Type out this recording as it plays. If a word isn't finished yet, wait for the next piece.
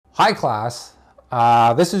Hi class,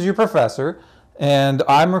 this is your professor, and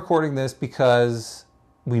I'm recording this because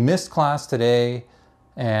we missed class today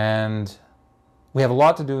and we have a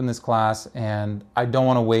lot to do in this class and I don't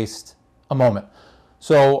want to waste a moment.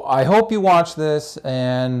 So I hope you watch this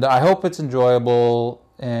and I hope it's enjoyable,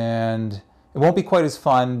 and it won't be quite as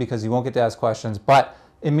fun because you won't get to ask questions, but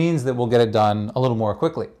it means that we'll get it done a little more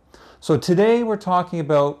quickly. So today we're talking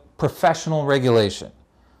about professional regulation.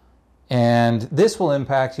 And this will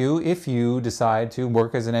impact you if you decide to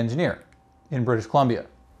work as an engineer in British Columbia.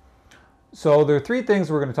 So there are three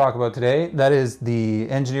things we're going to talk about today. That is the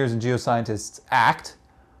Engineers and Geoscientists Act,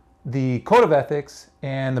 the Code of Ethics,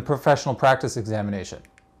 and the Professional Practice Examination.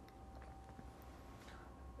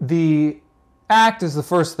 The Act is the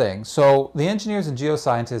first thing. So the Engineers and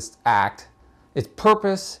Geoscientists Act, its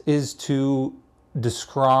purpose is to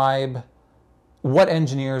describe what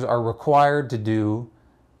engineers are required to do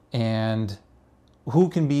and who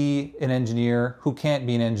can be an engineer, who can't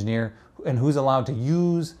be an engineer, and who's allowed to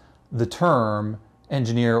use the term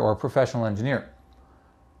engineer or professional engineer.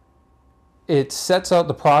 It sets out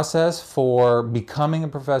the process for becoming a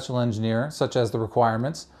professional engineer, such as the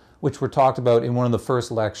requirements, which were talked about in one of the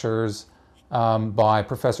first lectures by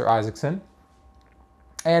Professor Isaacson.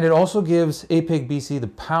 And it also gives APEGBC the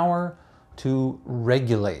power to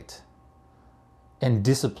regulate and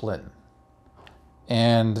discipline.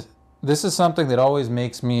 And this is something that always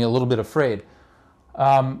makes me a little bit afraid,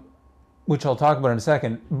 which I'll talk about in a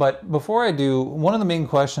second. But before I do, one of the main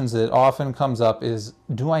questions that often comes up is,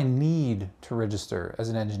 do I need to register as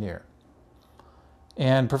an engineer?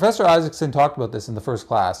 And Professor Isaacson talked about this in the first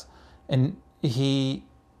class, and he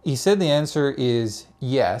said the answer is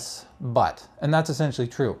yes, but, and that's essentially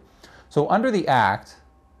true. So under the Act,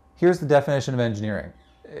 here's the definition of engineering.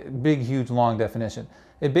 Big, huge, long definition.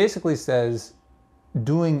 It basically says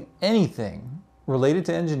doing anything related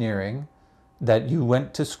to engineering that you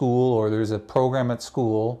went to school or there's a program at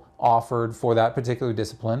school offered for that particular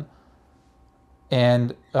discipline,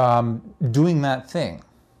 and doing that thing.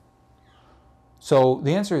 So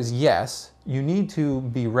the answer is yes, you need to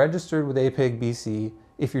be registered with APEGBC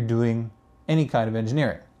if you're doing any kind of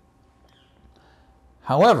engineering.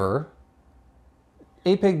 However,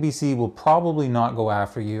 APEGBC will probably not go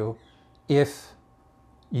after you if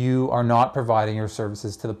you are not providing your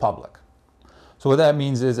services to the public. So what that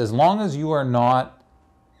means is, as long as you are not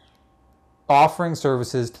offering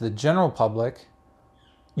services to the general public,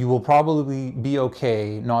 you will probably be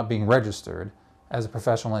okay not being registered as a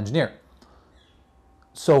professional engineer.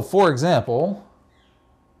 So for example,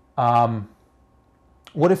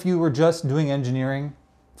 what if you were just doing engineering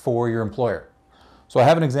for your employer? So I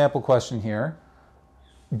have an example question here.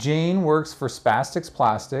 Jane works for Spastix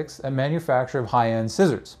Plastics, a manufacturer of high-end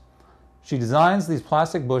scissors. She designs these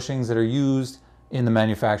plastic bushings that are used in the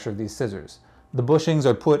manufacture of these scissors. The bushings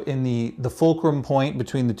are put in the fulcrum point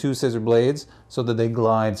between the two scissor blades so that they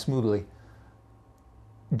glide smoothly.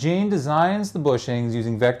 Jane designs the bushings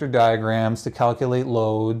using vector diagrams to calculate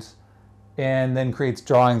loads and then creates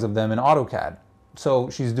drawings of them in AutoCAD. So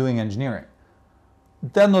she's doing engineering.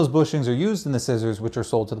 Then those bushings are used in the scissors, which are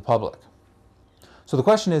sold to the public. So the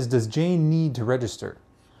question is, does Jane need to register?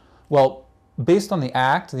 Well, based on the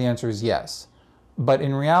Act, the answer is yes. But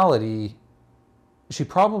in reality, she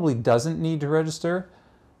probably doesn't need to register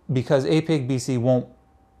because APEGBC won't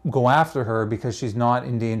go after her because she's not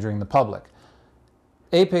endangering the public.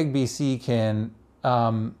 APEGBC can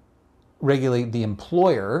regulate the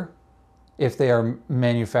employer if they are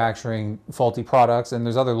manufacturing faulty products, and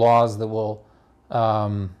there's other laws that will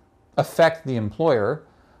affect the employer,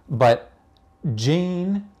 but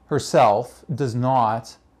Jane herself does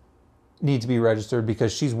not need to be registered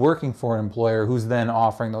because she's working for an employer who's then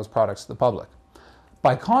offering those products to the public.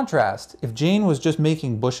 By contrast, if Jane was just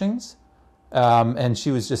making bushings and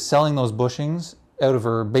she was just selling those bushings out of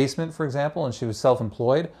her basement, for example, and she was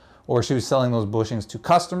self-employed, or she was selling those bushings to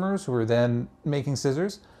customers who were then making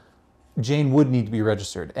scissors, Jane would need to be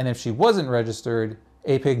registered. And if she wasn't registered,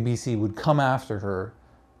 APEGBC would come after her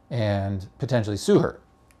and potentially sue her.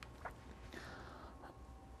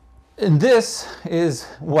 And this is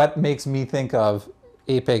what makes me think of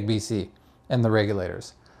APEGBC and the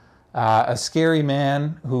regulators. A scary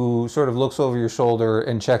man who sort of looks over your shoulder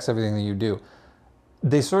and checks everything that you do.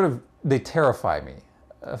 They terrify me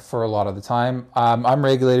for a lot of the time. I'm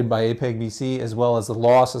regulated by APEGBC as well as the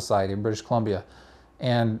Law Society of British Columbia.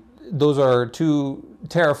 And those are two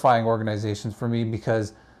terrifying organizations for me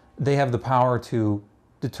because they have the power to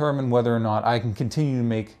determine whether or not I can continue to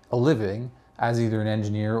make a living as either an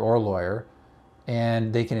engineer or a lawyer,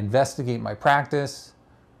 and they can investigate my practice,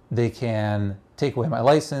 they can take away my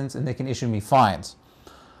license, and they can issue me fines.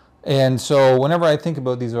 And so whenever I think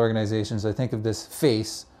about these organizations, I think of this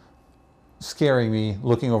face scaring me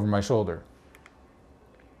looking over my shoulder.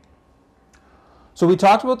 So we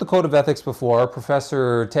talked about the Code of Ethics before,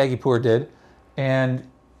 Professor Tagipour did, and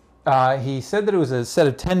he said that it was a set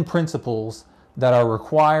of 10 principles that are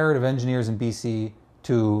required of engineers in BC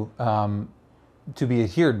to be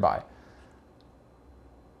adhered by.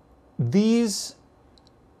 These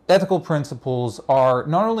ethical principles are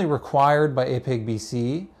not only required by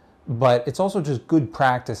APEGBC, but it's also just good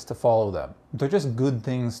practice to follow them. They're just good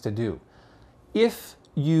things to do. If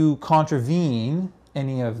you contravene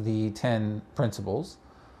any of the 10 principles,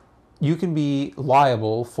 you can be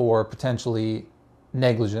liable for potentially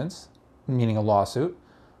negligence, meaning a lawsuit,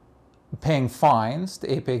 paying fines to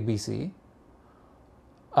APEGBC,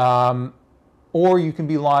 or you can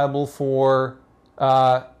be liable for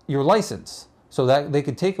your license, so that they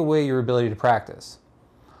could take away your ability to practice.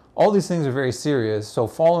 All these things are very serious, so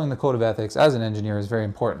following the Code of Ethics as an engineer is very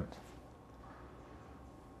important.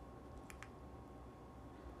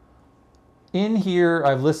 In here,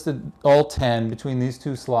 I've listed all 10 between these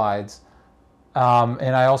two slides,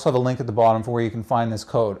 and I also have a link at the bottom for where you can find this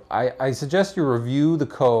code. I suggest you review the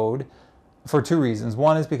code for two reasons.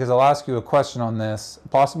 One is because I'll ask you a question on this,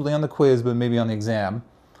 possibly on the quiz, but maybe on the exam.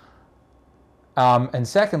 And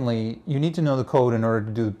secondly, you need to know the code in order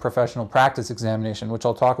to do the professional practice examination, which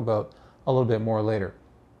I'll talk about a little bit more later.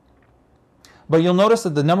 But you'll notice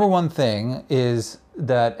that the number one thing is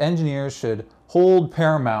that engineers should hold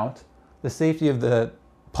paramount the safety of the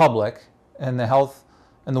public and the health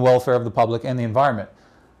and the welfare of the public and the environment.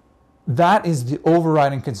 That is the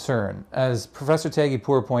overriding concern. As Professor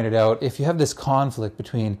Tagipour pointed out, if you have this conflict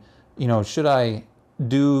between, should I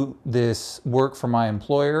do this work for my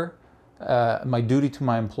employer, my duty to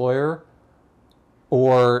my employer,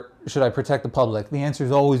 or should I protect the public? The answer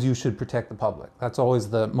is always you should protect the public. That's always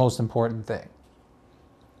the most important thing.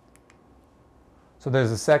 So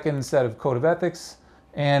there's a second set of Code of Ethics,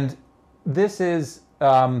 and this is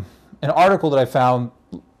an article that I found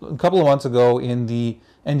a couple of months ago in the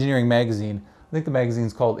Engineering magazine. I think the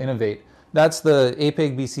magazine's called Innovate. That's the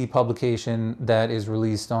APEGBC publication that is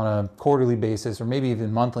released on a quarterly basis, or maybe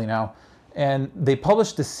even monthly now. And they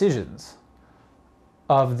publish decisions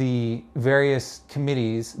of the various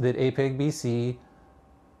committees that APEGBC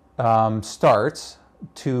starts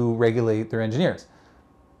to regulate their engineers.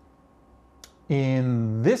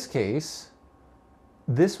 In this case,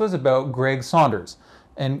 this was about Greg Saunders.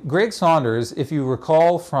 And Greg Saunders, if you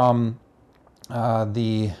recall from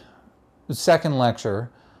the second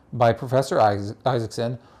lecture by Professor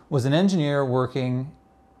Isaacson, was an engineer working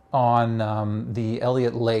on the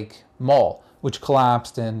Elliott Lake Mall, which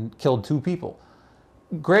collapsed and killed 2 people.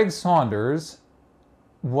 Greg Saunders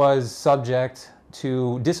was subject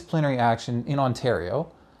to disciplinary action in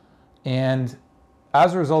Ontario, and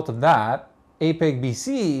as a result of that,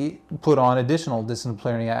 APEGBC put on additional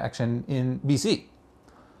disciplinary action in BC.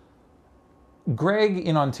 Greg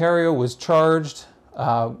in Ontario was charged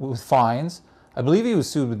with fines. I believe he was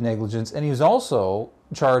sued with negligence, and he was also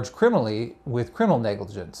charged criminally with criminal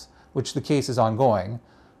negligence, which the case is ongoing.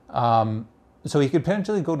 So he could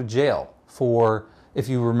potentially go to jail for, if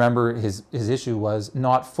you remember, his issue was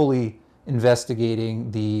not fully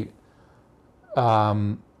investigating the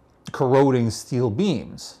corroding steel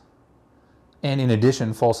beams, and in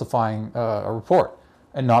addition falsifying a report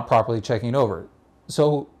and not properly checking it over.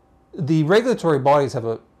 So the regulatory bodies have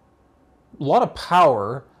a lot of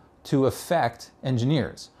power to affect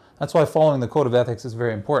engineers. That's why following the Code of Ethics is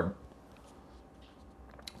very important.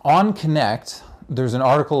 On Connect, there's an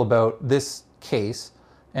article about this case,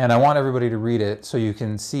 and I want everybody to read it so you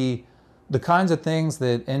can see the kinds of things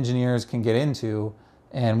that engineers can get into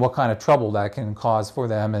and what kind of trouble that can cause for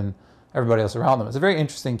them and everybody else around them. It's a very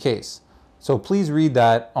interesting case. So please read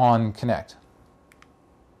that on Connect.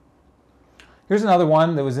 Here's another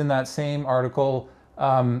one that was in that same article.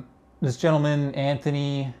 This gentleman,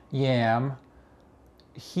 Anthony Yam,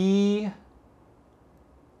 he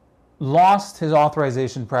lost his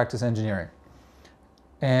authorization to practice engineering.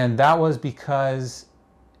 And that was because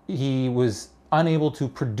he was unable to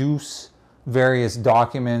produce various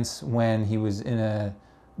documents when he was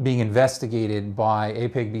being investigated by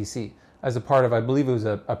APEGBC as a part of, I believe it was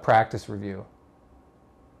a practice review.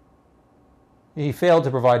 He failed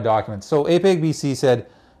to provide documents. So APEGBC said,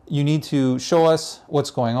 you need to show us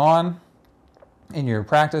what's going on in your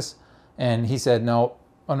practice. And he said, no,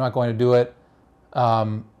 I'm not going to do it.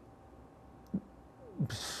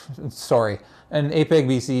 Sorry. And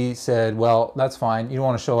APEGBC said, well, that's fine. You don't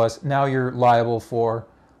want to show us. Now you're liable for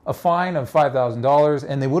a fine of $5,000.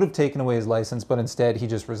 And they would have taken away his license, but instead he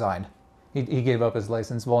just resigned. He gave up his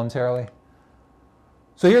license voluntarily.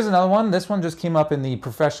 So here's another one. This one just came up in the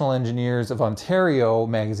Professional Engineers of Ontario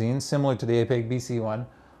magazine, similar to the APEGBC one,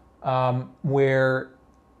 where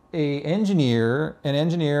an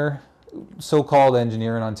engineer, so-called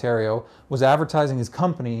engineer in Ontario, was advertising his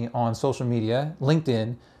company on social media,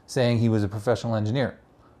 LinkedIn, saying he was a professional engineer,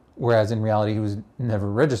 whereas in reality he was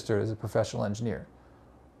never registered as a professional engineer.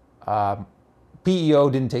 PEO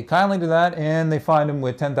didn't take kindly to that, and they fined him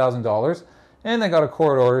with $10,000, and they got a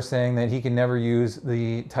court order saying that he can never use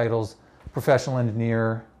the titles professional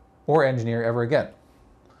engineer or engineer ever again.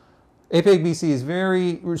 APEGBC is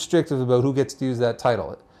very restrictive about who gets to use that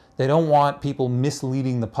title. They don't want people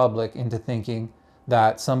misleading the public into thinking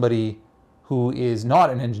that somebody who is not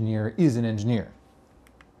an engineer is an engineer.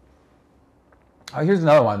 Here's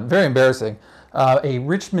another one, very embarrassing. A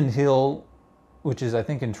Richmond Hill, which is I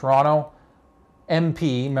think in Toronto,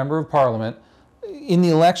 MP, Member of Parliament, in the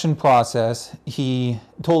election process, he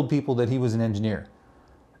told people that he was an engineer.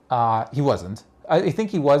 He wasn't. I think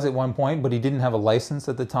he was at one point, but he didn't have a license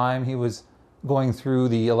at the time he was going through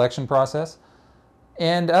the election process.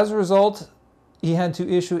 And as a result, he had to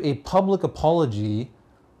issue a public apology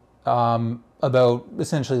about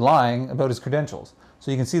essentially lying about his credentials.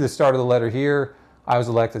 So you can see the start of the letter here. I was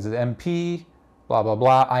elected as an MP, blah, blah,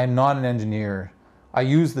 blah. I am not an engineer. I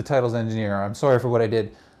use the titles engineer. I'm sorry for what I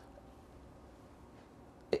did.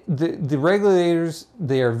 The regulators,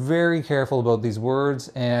 they are very careful about these words,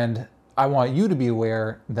 and I want you to be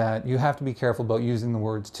aware that you have to be careful about using the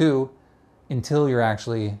words too until you're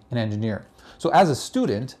actually an engineer. So as a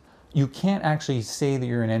student, you can't actually say that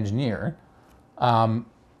you're an engineer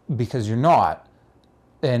because you're not.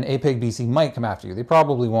 And APEGBC might come after you. They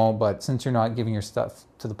probably won't, but since you're not giving your stuff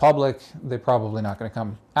to the public, they're probably not going to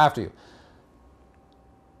come after you.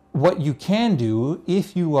 What you can do,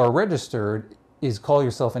 if you are registered, is call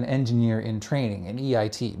yourself an engineer in training, an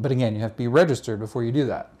EIT. But again, you have to be registered before you do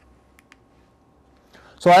that.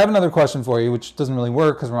 So I have another question for you, which doesn't really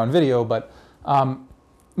work because we're on video, but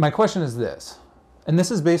my question is this, and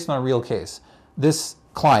this is based on a real case. This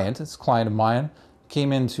client of mine,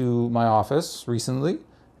 came into my office recently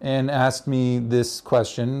and asked me this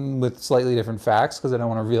question with slightly different facts because I don't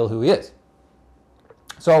want to reveal who he is.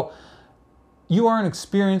 So, you are an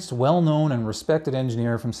experienced, well-known, and respected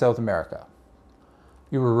engineer from South America.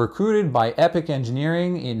 You were recruited by Epic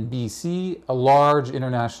Engineering in BC, a large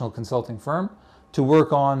international consulting firm, to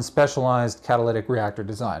work on specialized catalytic reactor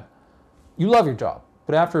design. You love your job,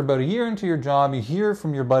 but after about a year into your job, you hear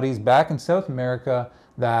from your buddies back in South America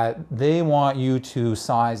that they want you to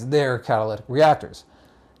size their catalytic reactors.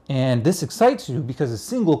 And this excites you because a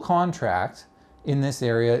single contract in this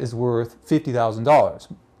area is worth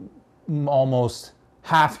 $50,000, almost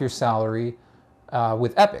half your salary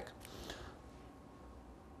with Epic.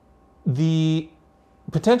 The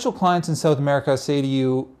potential clients in South America say to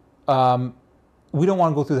you, we don't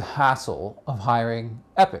want to go through the hassle of hiring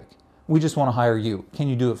Epic. We just want to hire you. Can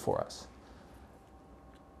you do it for us?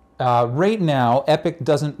 Right now, Epic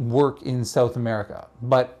doesn't work in South America,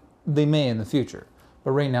 but they may in the future.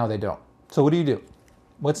 But right now they don't. So what do?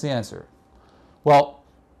 What's the answer? Well,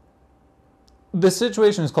 the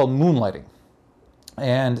situation is called moonlighting.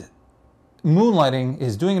 And moonlighting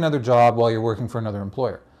is doing another job while you're working for another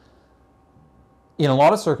employer. In a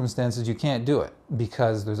lot of circumstances, you can't do it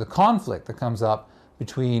because there's a conflict that comes up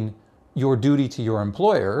between your duty to your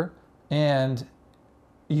employer and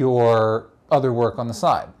your other work on the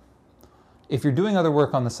side. If you're doing other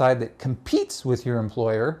work on the side that competes with your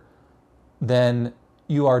employer, then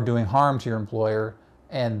you are doing harm to your employer,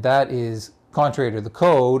 and that is contrary to the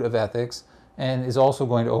code of ethics and is also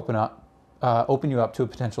going to open you up to a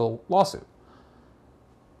potential lawsuit.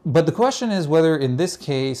 But the question is whether in this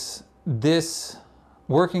case, this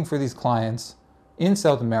working for these clients in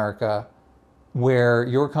South America, where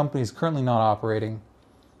your company is currently not operating,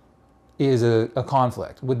 is a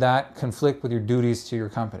conflict. Would that conflict with your duties to your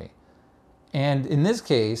company? And in this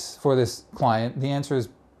case, for this client, the answer is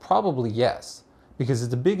probably yes, because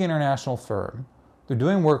it's a big international firm. They're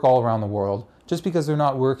doing work all around the world. Just because they're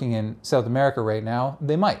not working in South America right now,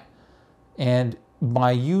 they might. And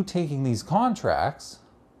by you taking these contracts,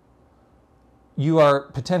 you are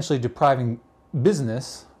potentially depriving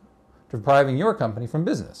your company from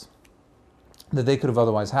business that they could have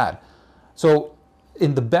otherwise had. So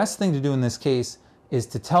the best thing to do in this case is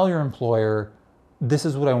to tell your employer, this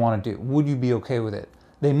is what I want to do. Would you be okay with it?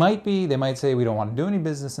 They might say, we don't want to do any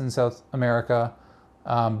business in South America,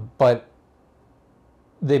 but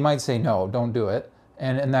they might say, no, don't do it.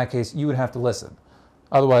 And in that case, you would have to listen.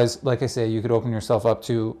 Otherwise, like I say, you could open yourself up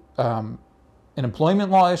to an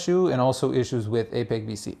employment law issue and also issues with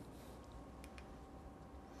APEGBC.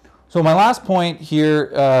 So my last point here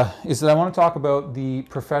is that I want to talk about the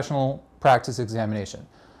professional practice examination.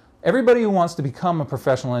 Everybody who wants to become a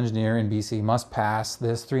professional engineer in BC must pass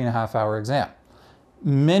this 3.5-hour exam.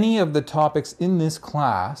 Many of the topics in this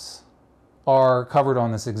class are covered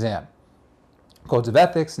on this exam. Codes of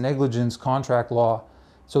ethics, negligence, contract law.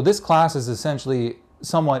 So this class is essentially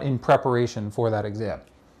somewhat in preparation for that exam.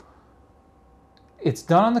 It's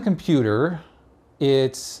done on the computer.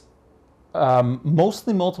 It's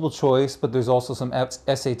mostly multiple choice, but there's also some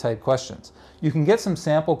essay type questions. You can get some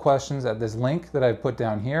sample questions at this link that I've put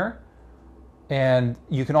down here. And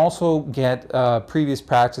you can also get previous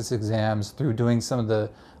practice exams through doing some of the,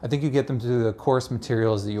 I think you get them through the course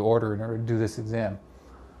materials that you order in order to do this exam.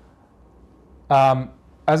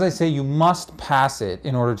 As I say, you must pass it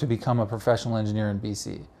in order to become a professional engineer in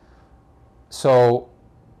BC. So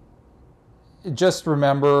just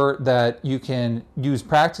remember that you can use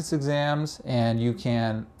practice exams and you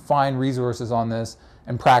can find resources on this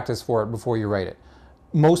and practice for it before you write it.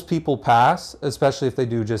 Most people pass, especially if they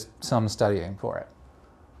do just some studying for it.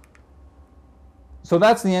 So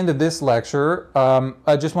that's the end of this lecture.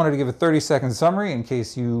 I just wanted to give a 30-second summary in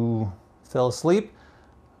case you fell asleep.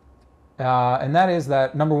 And that is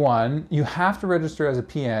that, number one, you have to register as a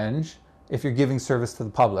P.Eng if you're giving service to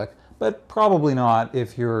the public, but probably not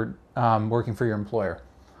if you're working for your employer.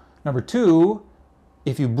 Number two,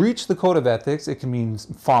 if you breach the code of ethics, it can mean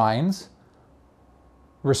fines,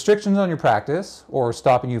 restrictions on your practice or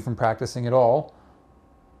stopping you from practicing at all,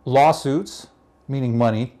 lawsuits, meaning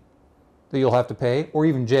money that you'll have to pay, or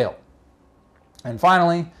even jail. And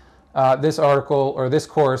finally, this article or this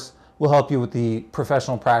course will help you with the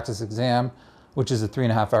professional practice exam, which is a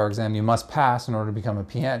 3.5-hour exam you must pass in order to become a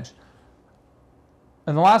P.Eng.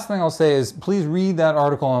 And the last thing I'll say is please read that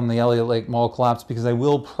article on the Elliott Lake Mall collapse because I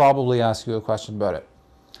will probably ask you a question about it.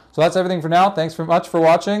 So that's everything for now. Thanks very much for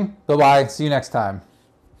watching. Bye-bye. See you next time.